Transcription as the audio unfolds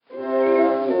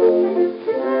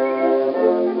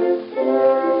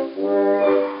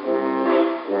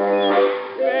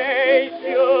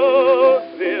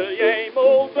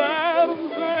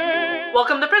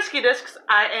Fancy Discs.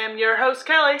 I am your host,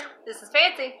 Kelly. This is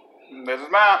Fancy. This is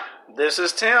Matt. This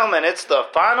is Tim, and it's the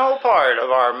final part of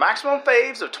our Maximum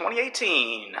Faves of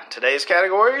 2018. Today's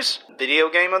categories: Video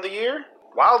Game of the Year,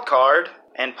 Wild Card,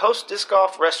 and Post-Disc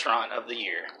Golf Restaurant of the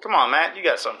Year. Come on, Matt, you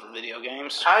got something for video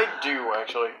games. I do,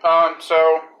 actually.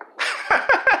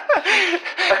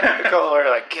 We're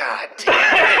like, God damn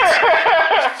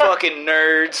it. Fucking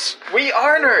nerds. We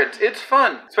are nerds. It's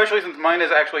fun. Especially since mine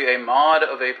is actually a mod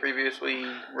of a previously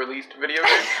released video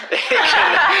game.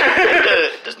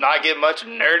 It does not get much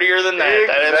nerdier than that,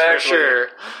 that is for sure.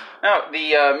 Now,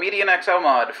 the Median XL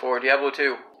mod for Diablo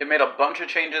 2, it made a bunch of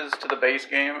changes to the base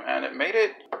game, and it made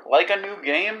it like a new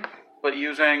game, but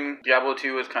using Diablo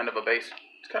 2 as kind of a base.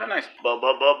 It's kind of nice.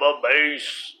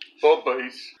 Base.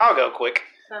 Base. I'll go quick.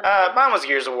 Mine was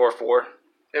Gears of War 4.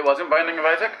 It wasn't Binding of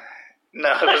Isaac?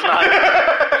 No, it was not.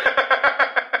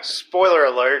 Spoiler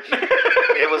alert.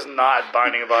 It was not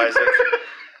Binding of Isaac.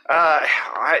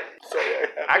 I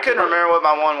couldn't remember what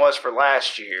my one was for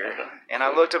last year, and I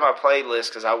looked at my playlist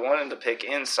because I wanted to pick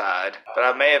Inside, but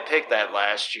I may have picked that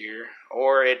last year,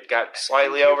 or it got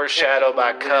slightly overshadowed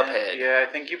by Cuphead. Yeah,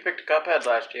 I think you picked Cuphead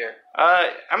last year.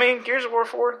 I mean, Gears of War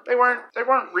 4, they weren't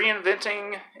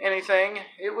reinventing anything.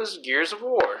 It was Gears of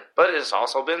War, but it's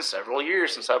also been several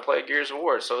years since I played Gears of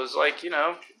War, so it's like,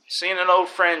 seeing an old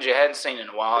friend you hadn't seen in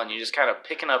a while, and you just kind of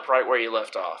picking up right where you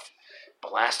left off.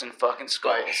 Blasting fucking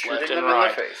skulls left and right. In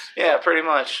the face. Yeah, pretty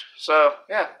much. So,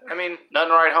 yeah, I mean, nothing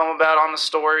to write home about on the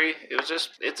story.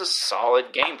 It's a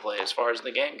solid gameplay as far as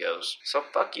the game goes. So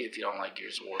fuck you if you don't like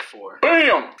Gears of War 4.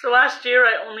 BAM! So last year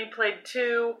I only played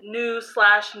 2 new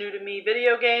to me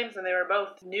video games, and they were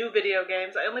both new video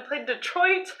games. I only played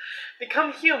Detroit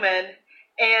Become Human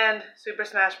and Super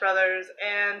Smash Brothers.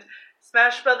 And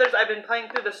Smash Brothers, I've been playing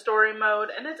through the story mode,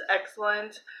 and it's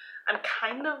excellent. I'm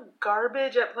kind of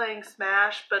garbage at playing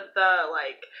Smash, but the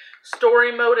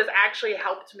story mode has actually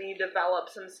helped me develop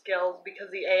some skills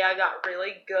because the AI got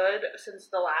really good since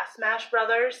the last Smash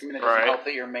Brothers. I mean, it doesn't help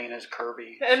that your main is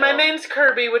Kirby. And my main's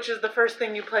Kirby, which is the first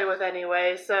thing you play with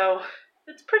anyway, so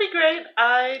it's pretty great.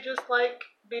 I just like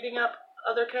beating up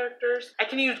other characters. I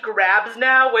can use grabs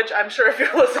now, which I'm sure if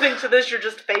you're listening to this, you're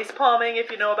just face palming if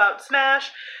you know about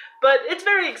Smash. But it's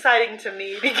very exciting to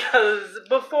me because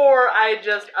before I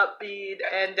just up bead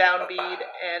and down bead,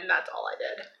 and that's all I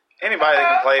did. Anybody that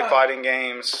can play fighting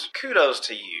games, kudos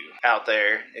to you out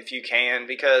there if you can,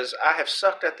 because I have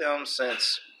sucked at them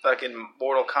since fucking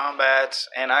Mortal Kombat,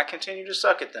 and I continue to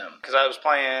suck at them. Because I was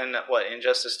playing,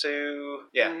 Injustice 2?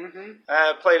 Yeah. Mm-hmm.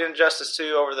 I played Injustice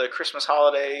 2 over the Christmas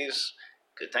holidays.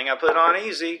 Good thing I put it on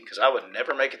easy, because I would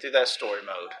never make it through that story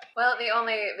mode. Well, the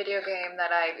only video game that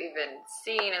I've even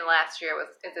seen in last year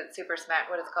is it Super Smash?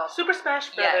 What is it called? Super Smash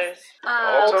Brothers.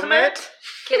 Yes. Ultimate?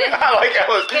 Can it be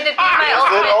my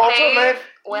ultimate fave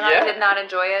when I did not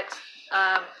enjoy it?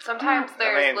 Sometimes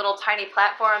there's little tiny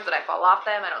platforms that I fall off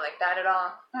them. I don't like that at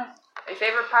all. My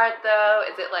favorite part, though,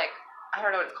 is it I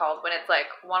don't know what it's called, when it's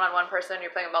one-on-one person,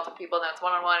 you're playing with multiple people, and then it's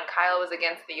one-on-one, and Kyle was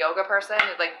against the yoga person.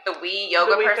 It's the Wii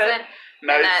yoga person.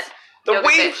 Nice. The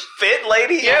Wii Fit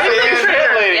lady? Yeah, the Wii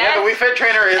Fit lady. Yes. Yeah, the Wii Fit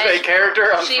trainer is a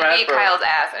character on She Smash beat Bros. Kyle's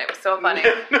ass, and it was so funny.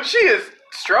 No, she is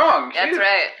strong. That's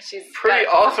right. She's pretty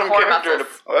got awesome core character.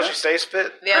 muscles. Well, she stays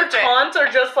fit. Her taunts are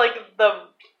just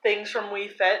the things from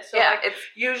Wii Fit. So it's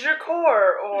use your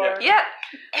core or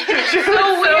it's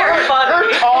so weird. Her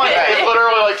taunt is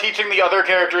literally teaching the other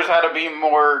characters how to be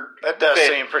more. That does fit.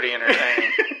 seem pretty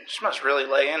entertaining. She must really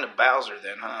lay into Bowser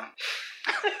then, huh?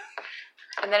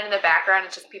 And then in the background,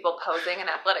 it's just people posing in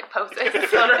athletic poses. on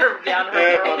her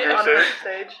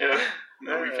stage. Yeah.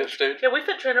 The Wii Fit stage. Yeah, Wii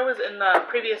Fit trainer was in the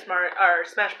previous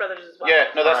Smash Brothers as well.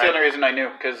 Yeah, no, that's the only reason I knew,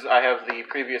 because I have the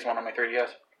previous one on my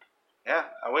 3DS. Yeah,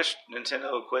 I wish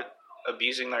Nintendo would quit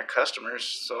abusing their customers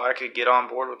so I could get on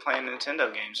board with playing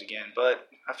Nintendo games again, but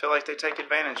I feel like they take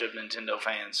advantage of Nintendo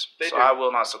fans, so I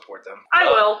will not support them. I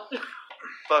will.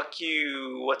 Fuck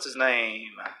you, what's his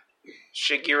name?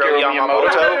 Shigeru I Yamamoto?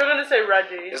 thought you were going to say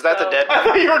Reggie. Is that the dead I one?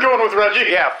 thought you were going with Reggie.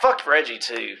 Yeah, fuck Reggie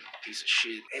too. Piece of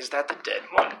shit. Is that the dead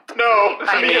one? No.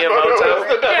 Miyamoto? Is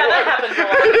the dead Yeah, one. that happens a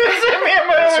lot.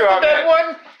 Miyamoto is the dead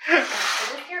one. I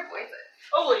just hear voices.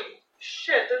 Holy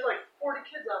shit, there's 40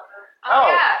 kids out there.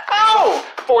 Oh, yeah. Oh!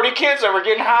 40 kids that were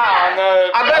getting high on the...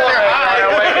 I bet they're high. on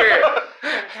the way here.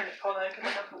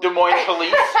 Des Moines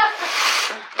Police.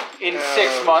 In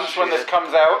 6 months when this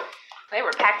comes out. They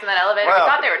were packed in that elevator. Well, I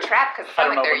thought they were trapped because it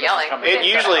sounded like they were yelling. It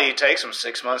usually takes them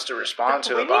 6 months to respond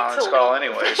to a violence call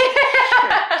anyways.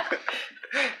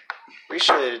 We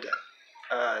should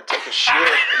take a shit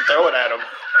and throw it at them.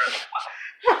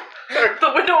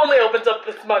 The window only opens up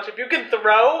this much. If you can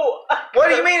throw... What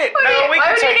do you mean? No, we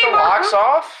can take the locks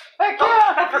off. Heck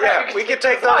yeah. Yeah, we can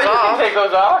take those You off. can take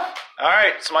those off. All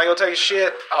right, somebody go take a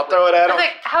shit. I'll throw it at them.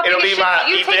 Like, how It'll many be shits my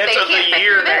do you take? event They of the can't fit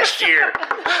year through this. next year.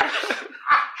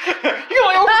 You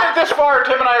only open it this far.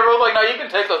 Tim and I were like, no, you can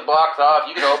take those blocks off.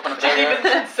 You can open them. Didn't even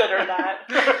consider that.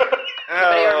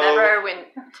 Anybody remember when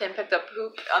Tim picked up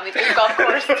poop on the golf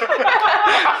course?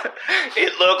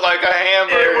 It looked like a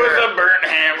hamburger. It was a burnt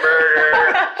hamburger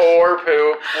or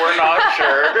poop. We're not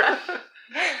sure.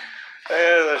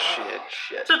 The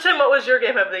shit. So, Tim, what was your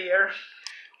game of the year?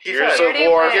 Gears said- of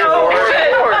War. Gears Oh, War. shit.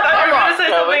 I thought you were Come on, going to say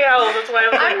Kelly. something else. That's why I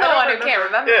was like, I'm the one who can't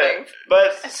remember Yeah. things.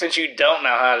 But since you don't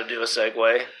know how to do a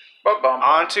segue,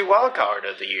 on to wild card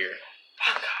of the year.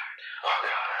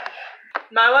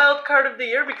 My wild card of the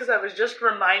year, because I was just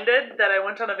reminded that I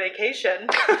went on a vacation.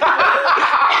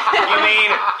 You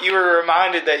mean you were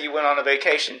reminded that you went on a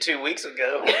vacation 2 weeks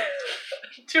ago?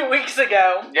 2 weeks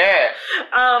ago. Yeah.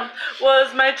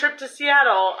 Was my trip to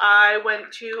Seattle. I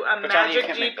went to a Which one you Magic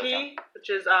can make those GP, which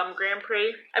is Grand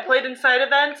Prix. I played in side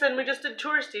events, and we just did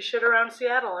touristy shit around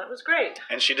Seattle, and it was great.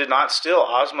 And she did not steal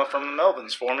Ozma from the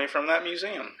Melvins for me from that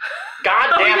museum. God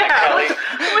damn it, Kelly.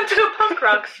 I went to a punk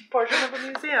rock portion of a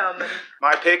museum. And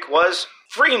My pick was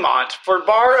Fremont for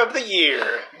Bar of the Year.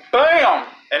 Bam.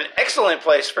 An excellent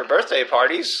place for birthday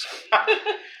parties.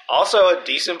 Also a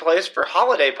decent place for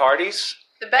holiday parties.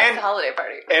 The best And- holiday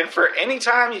party. And for any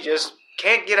time you just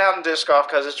can't get out and disc golf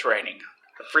because it's raining.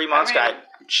 Fremont's got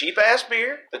cheap-ass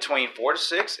beer between 4 to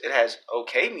 6. It has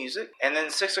okay music. And then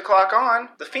 6 o'clock on,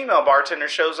 the female bartender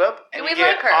shows up and And you we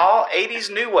get like her. all 80s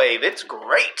new wave. It's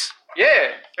great.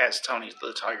 Yeah. As Tony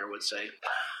the Tiger would say.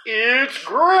 It's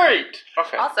great.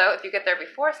 Okay. Also, if you get there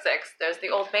before 6, there's the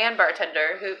old man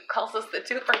bartender who calls us the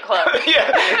Twofer Club.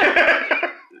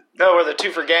 Yeah. No, we're the two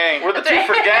for gang. We're the two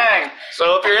for gang.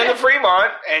 So if you're in the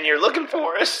Fremont and you're looking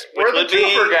for us, which We're the would two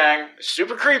be for gang.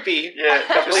 super creepy, Yeah.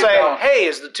 just say, hey,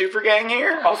 is the two for gang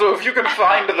here? Also, if you can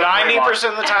find the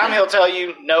 90% of the time he'll tell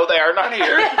you, no, they are not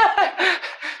here.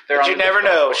 But you never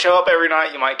know. Show up every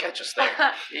night, you might catch us there.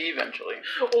 Eventually.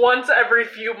 once every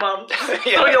few months.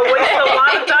 Yeah. So you'll waste a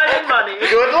lot of time and money.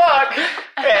 Good luck.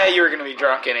 Yeah, you were going to be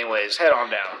drunk anyways. Head on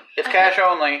down. It's cash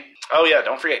only. Oh yeah,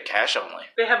 don't forget cash only.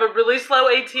 They have a really slow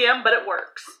ATM, but it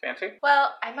works. Fancy?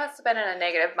 Well, I must have been in a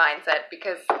negative mindset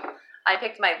because I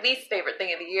picked my least favorite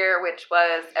thing of the year, which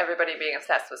was everybody being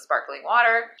obsessed with sparkling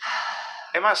water.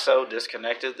 Am I so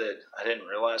disconnected that I didn't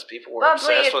realize people were Bubbly,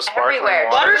 obsessed it's with sparkling everywhere.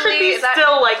 water? Water should be Is that-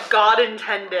 still like God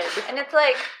intended. And it's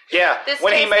like, Yeah, This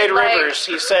when he tasted made like- Rivers,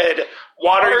 he said,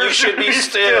 water you should be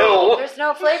still. there's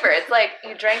no flavor. It's like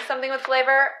you drank something with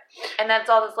flavor, and that's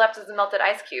all that's left is the melted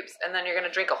ice cubes. And then you're going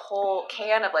to drink a whole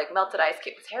can of like melted ice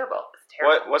cubes. It's terrible. It's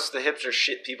terrible. What's the hipster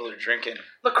shit people are drinking?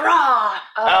 LaCroix!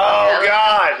 Oh, yeah,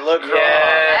 God, look Yeah.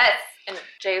 Yes. And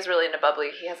Jay's really into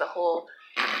bubbly. He has a whole,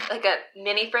 like a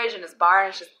mini fridge in his bar, and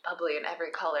it's just bubbly in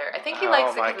every color. I think he Oh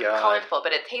likes it my because it's God. colorful,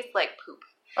 but it tastes like poop.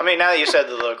 I mean, now that you said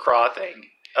the LaCroix thing,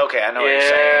 okay, I know what you're Yeah.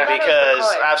 saying, I thought it was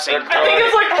because LaCroix. I've seen I think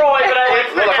it's LaCroix, but I like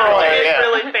LaCroix, LaCroix. It's yeah.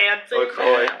 really fancy.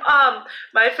 LaCroix.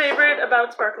 My favorite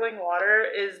about sparkling water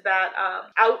is that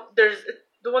there's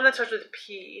the one that starts with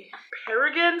P.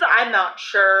 Paragons? I'm not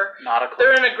sure. Not a clue.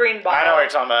 They're in a green bottle. I know what you're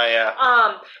talking about, yeah.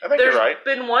 I think There's you're right.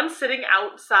 been one sitting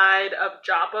outside of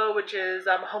Joppa, which is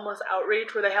homeless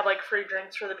outreach, where they have like free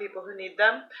drinks for the people who need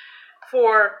them,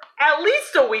 for at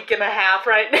least a week and a half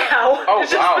right now. Oh,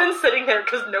 it's just wow. been sitting there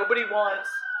because nobody wants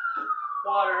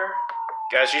water.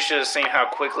 Guys, you should have seen how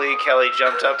quickly Kelly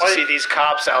jumped up to see these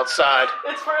cops outside.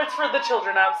 It's for the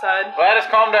children outside. Gladys,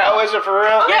 calm down. Oh, is it for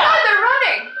real? Oh, Yeah. God, they're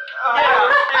running.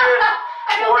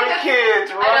 I don't 40 think that's- kids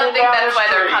I running don't think down that's the why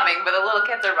they're street. coming, but the little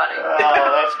kids are running. Oh,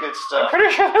 that's good I'm stuff. pretty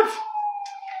sure that's...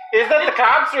 Is that the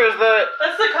cops or is that...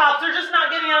 That's the cops. They're just not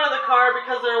getting out of the car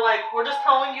because they're like, we're just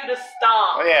telling you to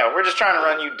stop. Oh, yeah, we're just trying to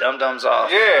run you dum-dums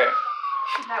off. Yeah.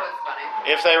 That was funny.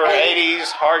 If they were 80s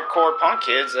hardcore punk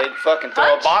kids, they'd fucking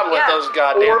throw Punch? a bottle Yeah. at those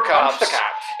goddamn Or cops. punch the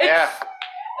cops. Yeah.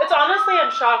 It's honestly,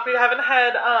 I'm shocked we haven't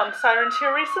had sirens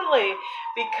here recently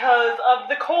because of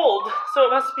the cold. So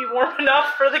it must be warm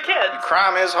enough for the kids.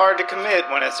 Crime is hard to commit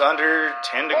when it's under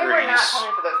 10 They were degrees. not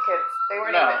coming for those kids. They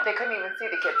weren't No. even. They couldn't even see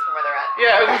the kids from where they're at.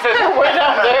 Yeah, I was gonna say, they're way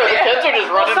down there. The kids are just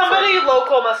Well, running somebody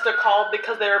local must have called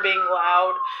because they were being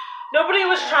loud. Nobody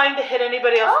was trying to hit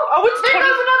anybody else. Oh, it's There 20.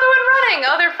 goes another one running.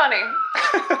 Oh, they're funny.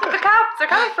 The cops, they're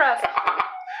coming for us.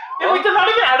 Yeah, they're not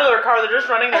even out of their car. They're just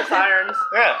running their sirens.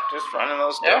 Yeah, just running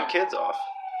those Yeah. dumb kids off.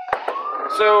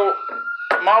 So,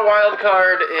 my wild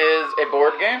card is a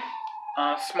board game.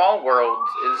 Small Worlds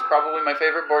is probably my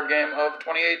favorite board game of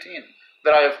 2018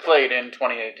 that I have played in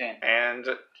 2018. And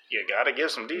You gotta give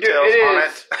some details on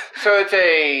it. So it's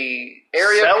a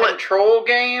area control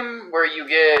game where you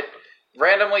get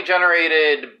randomly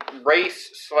generated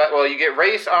you get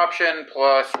race option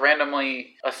plus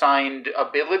randomly assigned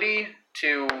ability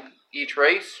to each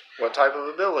race. What type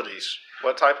of abilities?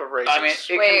 What type of races? I mean, it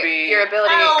can be... your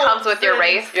ability comes with your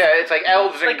race? Yeah, it's like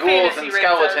elves and ghouls and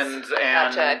skeletons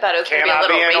and... Gotcha, I thought it was going to be a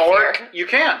little racier. Orc? You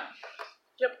can.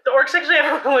 Yep, the orcs actually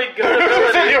have a really good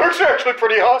ability. The orcs are actually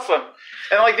pretty awesome.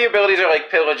 And like the abilities are like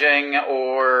pillaging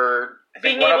or... I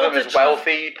think one of them is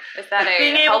wealthy. Is that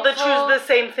being able to choose the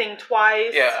same thing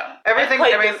twice? Yeah. Everything,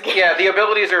 the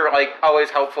abilities are like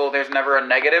always helpful. There's never a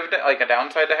negative, like a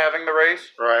downside to having the race.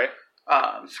 Right.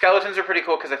 Skeletons are pretty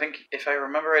cool because I think, if I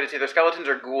remember right, it's either skeletons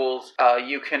or ghouls.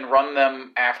 You can run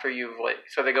them after you've,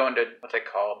 so they go into, what's it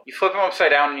called? You flip them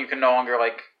upside down and you can no longer,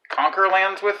 conquer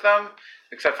lands with them.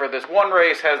 Except for this one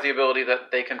race has the ability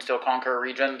that they can still conquer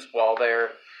regions while they're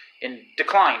in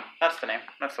decline. That's the name.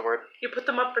 That's the word. You put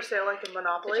them up for sale like in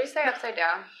Monopoly? Did you say upside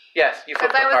down? Yes, you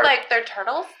flip them. Because I was like, they're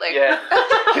turtles? Yeah.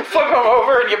 You flip them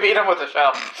over and you beat them with a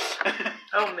shell.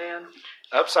 Oh, man.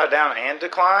 Upside down and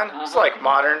decline? It's like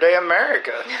modern day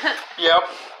America. Yep.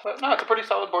 But no, it's a pretty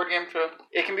solid board game too.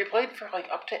 It can be played for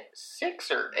up to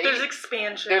 6 or 8. There's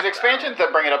expansions. There's expansions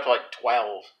that bring it up to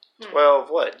 12. 12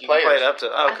 what? You players. Can play it up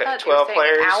to 12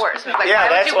 players. Hours.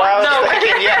 That's why I was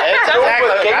thinking. Yeah,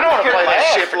 exactly. I don't want to play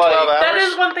that shit for 12 hours. That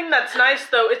is one thing that's nice,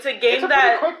 though. It's a game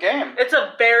pretty quick game. It's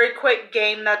a very quick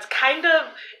game that's kind of,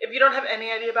 if you don't have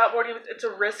any idea about board games, it's a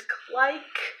Risk-like,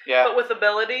 but with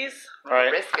abilities.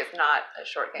 Right. Risk is not a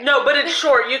short game. No, but it's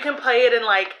short. You can play it in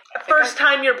first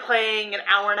time you're playing an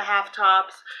hour and a half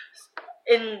tops.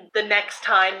 In the next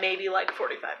time, maybe 45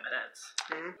 minutes.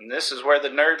 And this is where the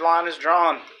nerd line is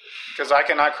drawn. Because I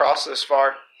cannot cross this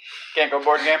far. Can't go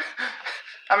board game?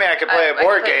 I mean, I could play a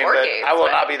board game, but I will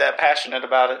not be that passionate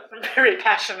about it. I'm very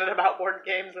passionate about board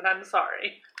games, and I'm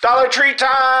sorry. Dollar Tree time!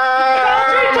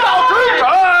 Dollar Tree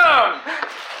time!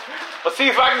 Let's see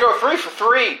if I can go 3 for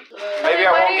 3. Maybe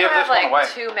I won't give this one away.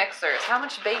 2 mixers. How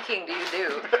much baking do you do?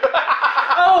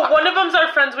 Oh, one of them's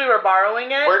our friends we were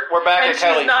borrowing it. We're back at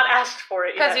Kelly. And she's not asked for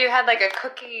it yet. Because you had a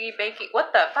cookie baking.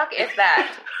 What the fuck is that?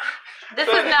 This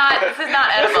is not edible. This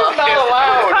is not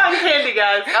allowed. It's cotton candy,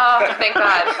 guys. Oh, thank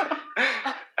God.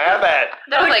 I have that.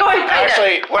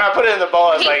 Actually, when I put it in the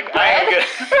bowl, I was I am good.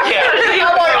 Yeah.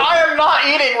 I'm I am not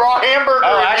eating raw hamburger.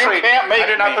 Oh, actually, you can't make I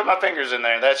did not put my fingers in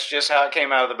there. That's just how it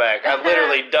came out of the bag. I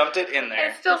literally dumped it in there.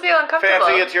 I still feel uncomfortable.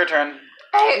 Fancy, it's your turn.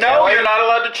 Hey, no, you're not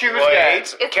allowed to choose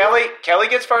yet. Kelly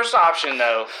gets first option,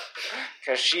 though.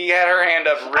 Because she had her hand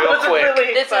up real quick.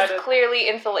 Really this is clearly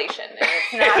insulation.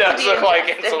 It does look like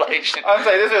insulation. I'm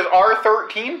saying this is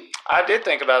R13. I did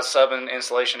think about subbing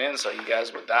insulation in so you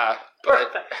guys would die.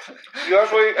 But you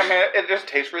actually, it just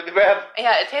tastes really bad.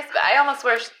 Yeah, it tastes bad. I almost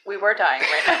wish we were dying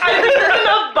right now. I think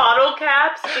enough bottle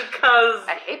caps because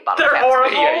I hate bottle they're caps.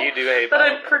 horrible. Yeah, you do hate but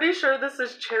bottle I'm pretty sure this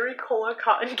is cherry cola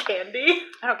cotton candy.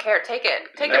 I don't care. Take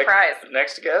it. Take the prize.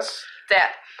 Next guess?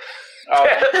 Death. Oh,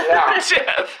 wow.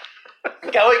 Jeff.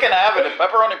 Kelly can have it. It's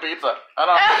pepperoni pizza. I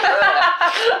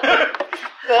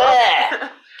don't know.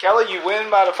 Kelly, you win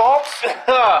by default.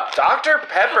 Dr.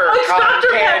 Pepper. Oh, it's cotton Dr.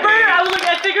 candy. Pepper?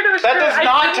 I figured it was That does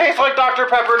not taste like Dr.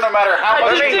 Pepper no matter how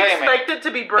much I you didn't pay me. expect it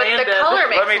to be branded. But the color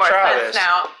makes more sense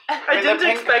now. I didn't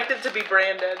expect it to be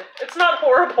branded. It's not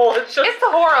horrible. It's just... It's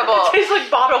horrible. It tastes like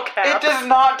bottle caps. It does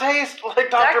not taste like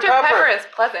Dr. Pepper is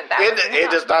pleasant. It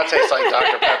does not taste like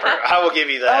Dr. Pepper. I will give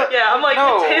you that. Yeah, I'm like,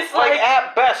 no, it tastes like...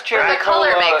 at best, cherry the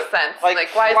color cola, makes sense. Why is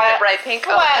flat, it bright pink?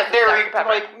 Flat dairy,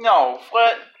 Dr.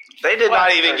 flat... They did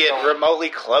not even get remotely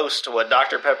close to what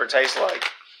Dr. Pepper tastes like.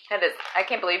 That is, I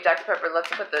can't believe Dr. Pepper lets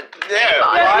them put the name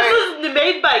on. Yeah, this is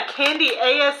made by Candy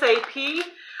ASAP,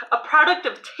 a product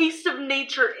of Taste of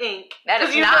Nature, Inc. That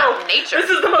is not nature. This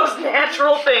is the most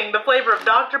natural thing, the flavor of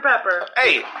Dr. Pepper.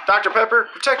 Hey, Dr. Pepper,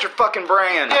 protect your fucking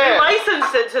brand. They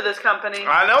licensed it to this company.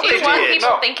 I know they did. Do you want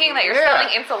people thinking that you're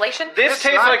selling insulation? This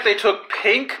tastes like they took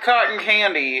pink cotton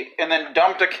candy and then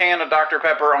dumped a can of Dr.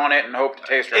 Pepper on it and hoped to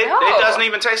taste right. It doesn't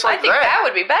even taste like I think that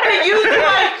would be better.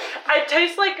 It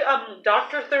tastes like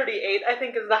Dr. 38, I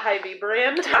think is the Hy-Vee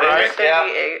brand. Right, 38.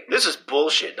 yeah. This is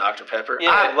bullshit, Dr. Pepper.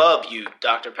 Yeah. I love you,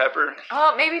 Dr. Pepper.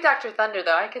 Oh, maybe Dr. Thunder,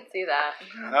 though. I could see that.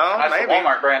 Oh, that's maybe. the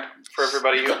Walmart brand for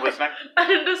everybody who's listening. I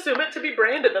didn't assume it to be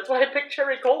branded. That's why I picked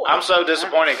cherry cola. I'm so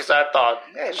disappointed because I thought,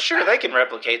 sure, they can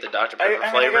replicate the Dr. Pepper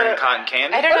flavor in cotton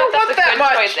candy. I don't know if that's a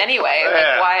good choice anyway.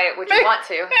 Yeah. Why would you want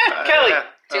to? Kelly.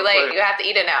 Too late. You have to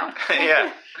eat it now.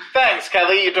 Yeah. Thanks,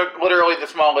 Kelly. You took literally the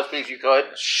smallest piece you could.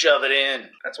 Shove it in.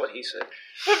 That's what he said.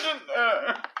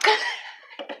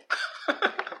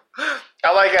 I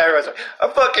I like how everyone's like, I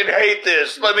fucking hate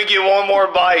this. Let me get one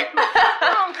more bite.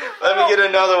 Let me get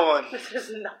another one. This is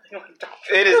nothing like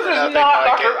Dr. It is nothing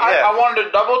like it. Yeah. I wanted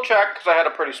to double check because I had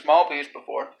a pretty small piece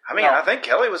before. I mean, I think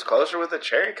Kelly was closer with the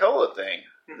cherry cola thing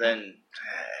than...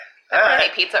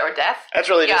 Pepperoni pizza or death? That's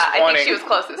really disappointing. I think she was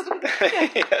closest.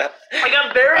 Yeah. I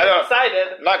got very excited.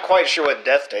 I'm not quite sure what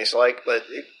death tastes like, but...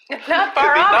 It's not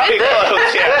far off, Not is it?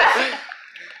 close, yeah.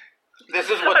 This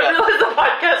is what I realize the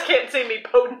podcast can't see me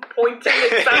pointing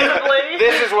excessively.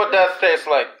 This is what death tastes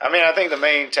like. I mean, I think the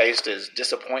main taste is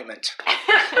disappointment.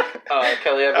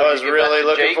 Kelly, I was really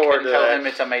looking forward to tell that. him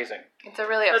it's amazing. It's a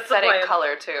really upsetting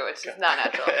color, too. It's just not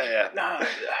natural. Yeah. No,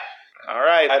 All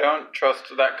right. I don't trust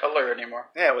that color anymore.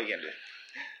 Yeah, we can do.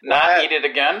 Not eat it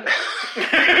again.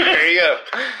 There you go.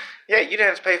 Yeah, you didn't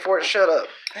have to pay for it. Shut up.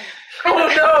 Oh no!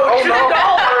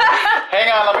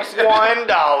 Hang on, let me see. $1.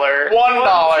 $1.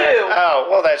 Oh,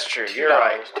 well, that's true. You're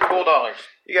right. $2 whole dollars.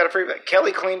 You got a free bet.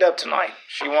 Kelly cleaned up tonight.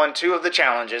 She won 2 of the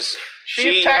challenges.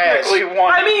 She technically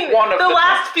won. I mean, one of the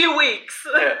last few weeks.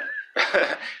 Yeah.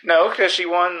 No, because she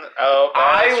won. Oh,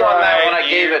 I won that when I You-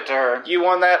 gave it to her. You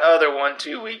won that other one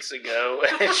 2 weeks ago.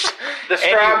 The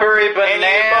strawberry banana. And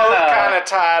you both kind of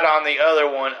tied on the other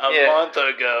one a Yeah. month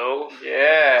ago.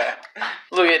 Yeah.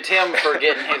 Look at Tim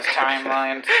forgetting his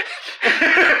timelines.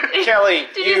 Kelly,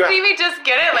 Did you see me just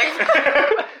get it? Like,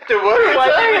 Dude, what are Why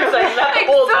are you saying that the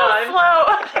whole so time? slow.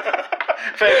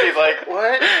 Fancy's like,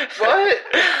 what? What?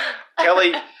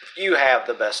 Kelly, you have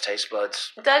the best taste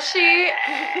buds. Does she?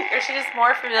 Or is she just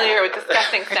more familiar with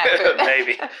disgusting snack food?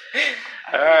 Maybe.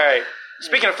 All right.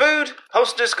 Speaking of food,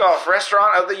 Host Disc Golf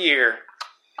Restaurant of the Year.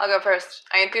 I'll go first.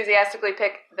 I enthusiastically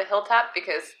picked the Hilltop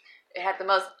because it had the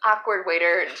most awkward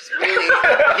waiter and just really...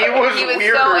 He was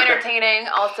weird. So entertaining.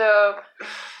 Also,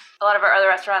 a lot of our other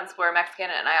restaurants were Mexican,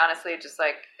 and I honestly just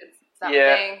like, it's not my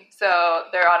thing. So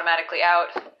they're automatically out.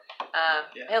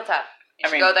 Hilltop. You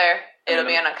should go there. It'll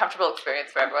be an uncomfortable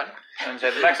experience for everyone. And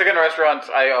so the Mexican restaurants,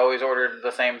 I always ordered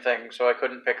the same thing, so I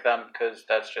couldn't pick them because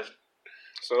that's just...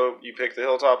 So you picked the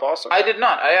Hilltop also? I did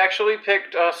not. I actually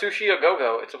picked Sushi A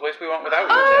Go-Go. It's a place we went without you.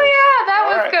 Oh, yeah, that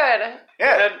was good.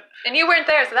 Yeah. And you weren't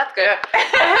there, so that's good. Yeah.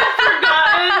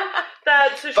 Forgotten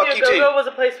that Sushi Fuck A you, Go-Go too. was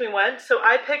a place we went, so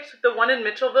I picked the one in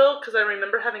Mitchellville because I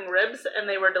remember having ribs and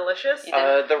they were delicious. You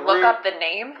didn't The look root- up the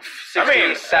name?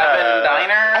 67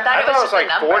 Diner? I thought I it thought it was just a like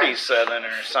number. 47 or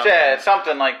something. Yeah,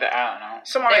 something like that. I don't know.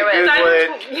 Somebody There was- Google it.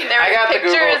 There I were got the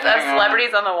Google pictures of thing on.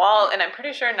 celebrities on the wall, and I'm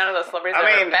pretty sure none of those celebrities have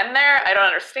ever been there. I don't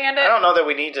understand it. I don't know that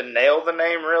we need to nail the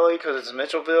name really because it's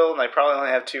Mitchellville and they probably only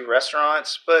have 2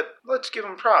 restaurants, but let's give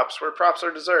them props where props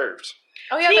are deserved.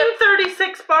 Oh, yeah, Team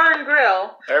 36 Bar and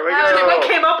Grill. There we How go. did What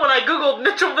came up when I googled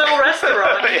Mitchellville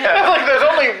restaurant? It's like there's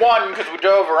only one because we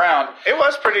drove around. It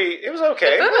was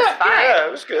okay. The food was fine. Yeah,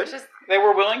 it was good. It's just, They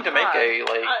were willing to make God. a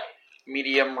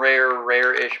medium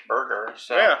rare-ish burger.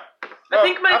 So Yeah. I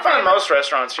think my I find favorite- most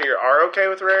restaurants here are okay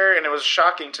with rare, and it was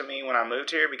shocking to me when I moved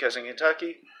here because in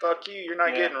Kentucky, fuck you, you're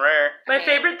not getting rare. My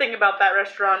favorite thing about that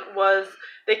restaurant was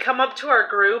they come up to our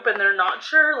group and they're not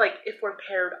sure, like, if we're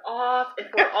paired off, if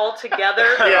we're all together.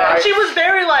 Yeah, and she was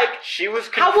very like, she was.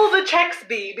 how will the checks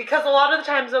be? Because a lot of the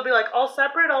times they'll be like, all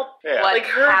separate, all... Yeah. What? Like,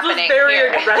 hers was happening very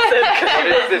here? aggressive because What she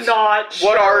is was this? not sure.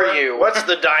 What are you? What's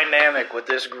the dynamic with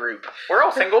this group? We're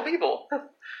all single people.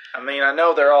 I mean, I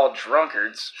know they're all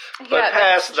drunkards, but Yeah, past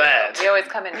that's true. that, We always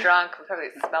come in drunk. We probably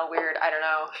smell weird. I don't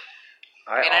know.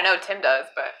 I mean, I know Tim does,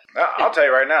 but... I'll tell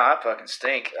you right now, I fucking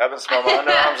stink. I've been smelling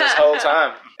my underarms this whole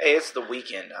time. Hey, it's the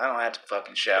weekend. I don't have to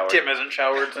fucking shower. Tim hasn't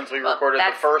showered since we Well, recorded the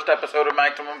that's- first episode of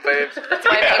Maximum Faves. That's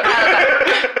why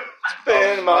I'm It's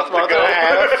been a month and a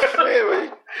half.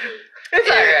 It's I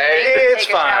okay. didn't It's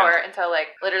take a fine. shower until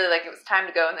literally it was time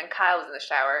to go, and then Kyle was in the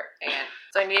shower, and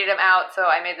so I needed him out, so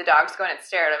I made the dogs go in and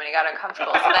stare at him, and he got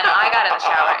uncomfortable. So then I got in the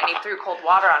shower, and he threw cold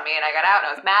water on me, and I got out,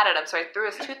 and I was mad at him, so I threw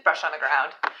his toothbrush on the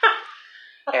ground.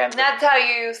 And And that's how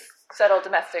you settle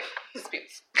domestic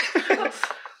disputes.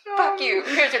 Fuck you.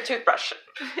 Here's your toothbrush.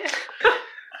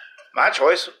 My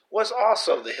choice was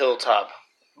also the Hilltop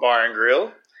Bar and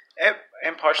Grill,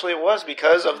 and partially it was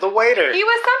because of the waiter. He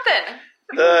was something.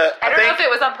 I I don't know if it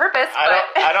was on purpose,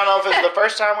 but... I don't know if it was the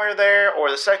first time we were there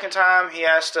or the second time. He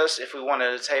asked us if we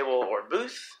wanted a table or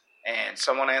booth, and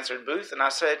someone answered booth, and I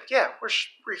said, "Yeah,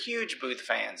 we're huge booth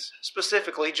fans,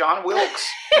 specifically John Wilkes."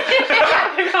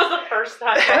 I think that was the first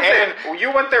time. And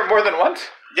you went there more than once?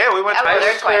 yeah, we went. I I was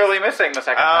was there twice. clearly missing the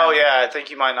second Oh time. yeah, I think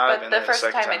you might not have But been the there first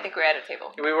the second time, I think we were at a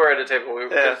table. We were at a table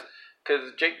Yeah.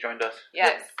 because Jake joined us.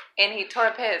 Yes. And he tore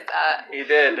up his. He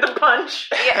did. The punch.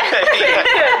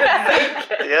 Yeah.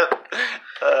 Yep.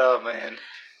 Oh man.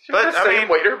 But But the I same mean,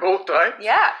 waiter both times.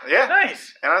 Yeah. yeah.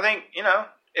 Nice. And I think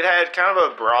It had kind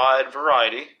of a broad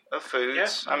variety of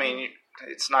foods. Yeah. I mean,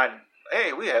 it's not,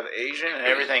 hey, we have Asian and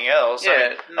everything else. Yeah.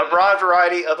 I mean, a broad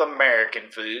variety of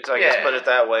American foods, I guess, put it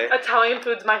that way. Italian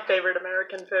food's my favorite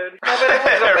American food. No, but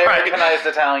it was Americanized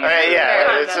Italian food.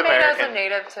 It's Tomatoes American. are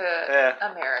native to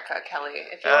America, Kelly.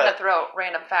 If you want to throw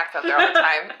random facts out there all the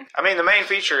time. I mean, the main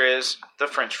feature is the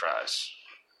French fries.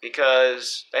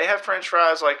 Because they have French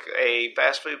fries like a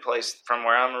fast food place from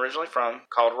where I'm originally from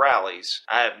called Rally's.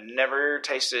 I have never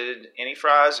tasted any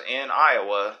fries in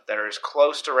Iowa that are as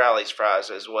close to Rally's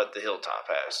fries as what the Hilltop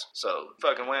has. So,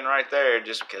 fucking win right there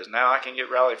just because now I can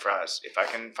get Rally fries. If I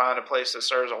can find a place that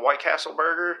serves a White Castle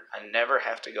burger, I never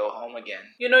have to go home again.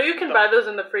 You know you can buy those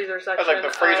in the freezer section. Like the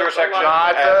freezer section.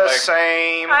 Not the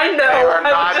same. I know. They are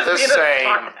not the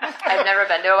same. I've never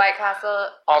been to a White Castle.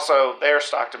 Also, they are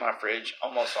stocked in my fridge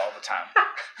almost all the time.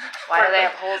 Why do they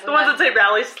have holes in the ones them? that say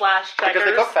Rally / Checkers? Because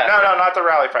they cook fast. No, not the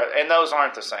Rally fries. And those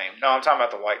aren't the same. No, I'm talking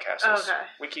about the White Castles. Okay.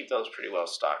 We keep those pretty well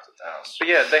stocked at the house. But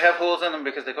yeah, they have holes in them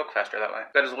because they cook faster that way.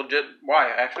 That is legit why.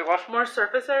 I actually watched More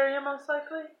surface area, most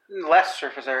likely. less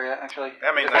surface area, actually.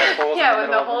 I mean, With holes in Yeah, the when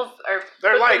middle the of them. holes are...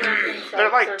 they're like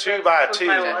surface. 2 by That's 2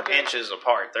 my logic. inches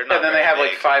apart. They're not And then they very have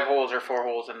big. like 5 holes or 4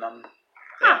 holes in them.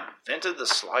 They invented the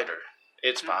slider.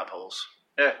 It's 5 holes.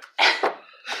 Yeah.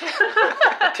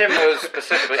 Tim knows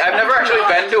specifically. I've never actually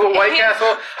been to a White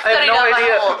Castle. I have no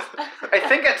idea. I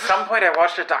think at some point I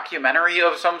watched a documentary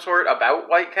of some sort about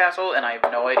White Castle, and I have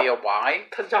no idea why.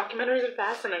 Because documentaries are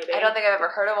fascinating. I don't think I've ever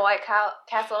heard of a White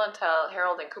Castle until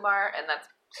Harold and Kumar, and that's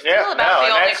Yeah, still about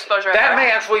the only exposure That I've may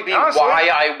had. actually be Honestly, why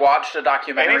I watched a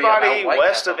documentary Anybody about White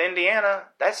west Castle. of Indiana,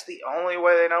 that's the only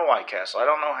way they know White Castle. I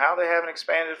don't know how they haven't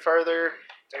expanded further.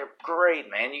 They're great,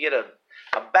 man. You get a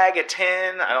bag of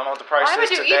 10. I don't know what the price Why is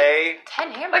would you today. eat 10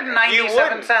 Like hamburgers?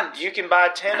 97 cents. You can buy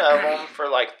 10 of them for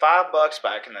like $5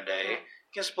 back in the day. You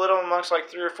can split them amongst like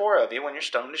 3 or 4 of you when you're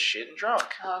stoned as shit and drunk.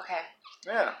 Oh, okay.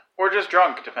 Yeah. Or just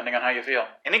drunk, depending on how you feel.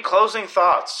 Any closing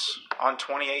thoughts on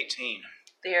 2018?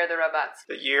 The Year of the Robots.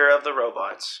 The year of the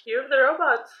robots. Year of the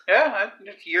Robots. Yeah,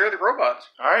 it's Year of the Robots.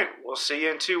 All right, we'll see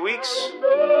you in 2 weeks.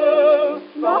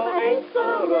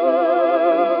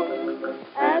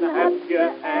 En heb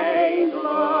je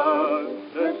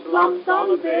eindelijk de slag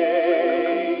dan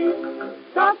weer.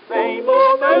 Dat zijn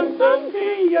momenten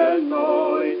die je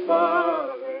nooit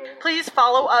vergeet. Please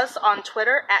follow us on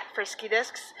Twitter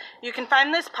 @FriskyDiscs. You can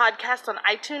find this podcast on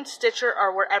iTunes, Stitcher,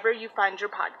 or wherever you find your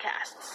podcasts.